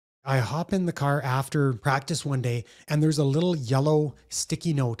I hop in the car after practice one day and there's a little yellow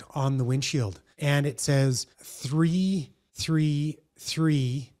sticky note on the windshield and it says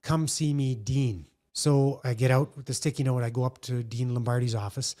 333, come see me, Dean. So I get out with the sticky note. I go up to Dean Lombardi's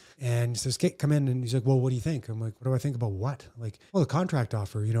office and he says, "Okay, come in." And he's like, "Well, what do you think?" I'm like, "What do I think about what?" Like, "Well, the contract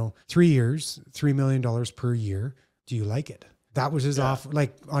offer, 3 years, $3 million per year. Do you like it?" That was his offer,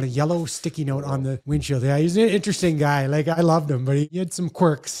 like on a yellow sticky note on the windshield. Yeah, he's an interesting guy. Like I loved him, but he had some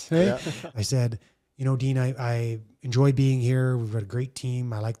quirks. Right? Yeah. I said, "Dean, I enjoy being here. We've got a great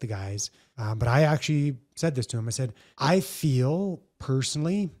team. I like the guys." But I actually said this to him. I said, "I feel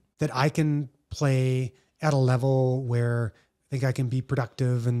personally that I can play at a level where I think I can be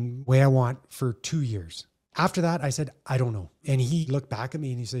productive and the way I want for 2 years." After that, I said, "I don't know." And he looked back at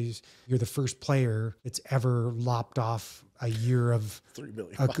me and he says, "You're the first player that's ever lopped off a year of $3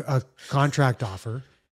 million a contract offer."